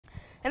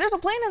And there's a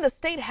plan in the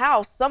State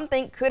House some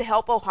think could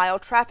help Ohio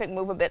traffic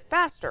move a bit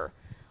faster.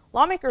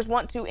 Lawmakers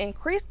want to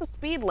increase the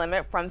speed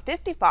limit from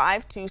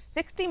 55 to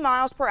 60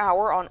 miles per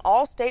hour on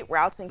all state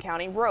routes and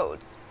county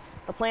roads.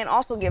 The plan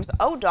also gives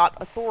ODOT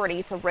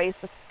authority to raise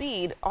the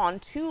speed on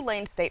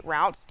two-lane state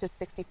routes to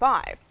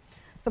 65.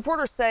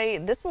 Supporters say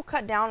this will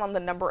cut down on the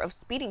number of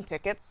speeding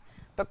tickets,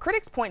 but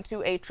critics point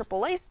to a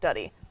AAA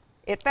study.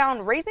 It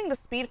found raising the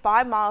speed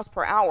 5 miles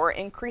per hour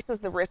increases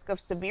the risk of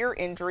severe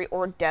injury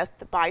or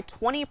death by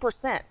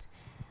 20%.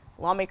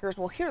 Lawmakers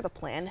will hear the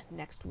plan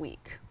next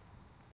week.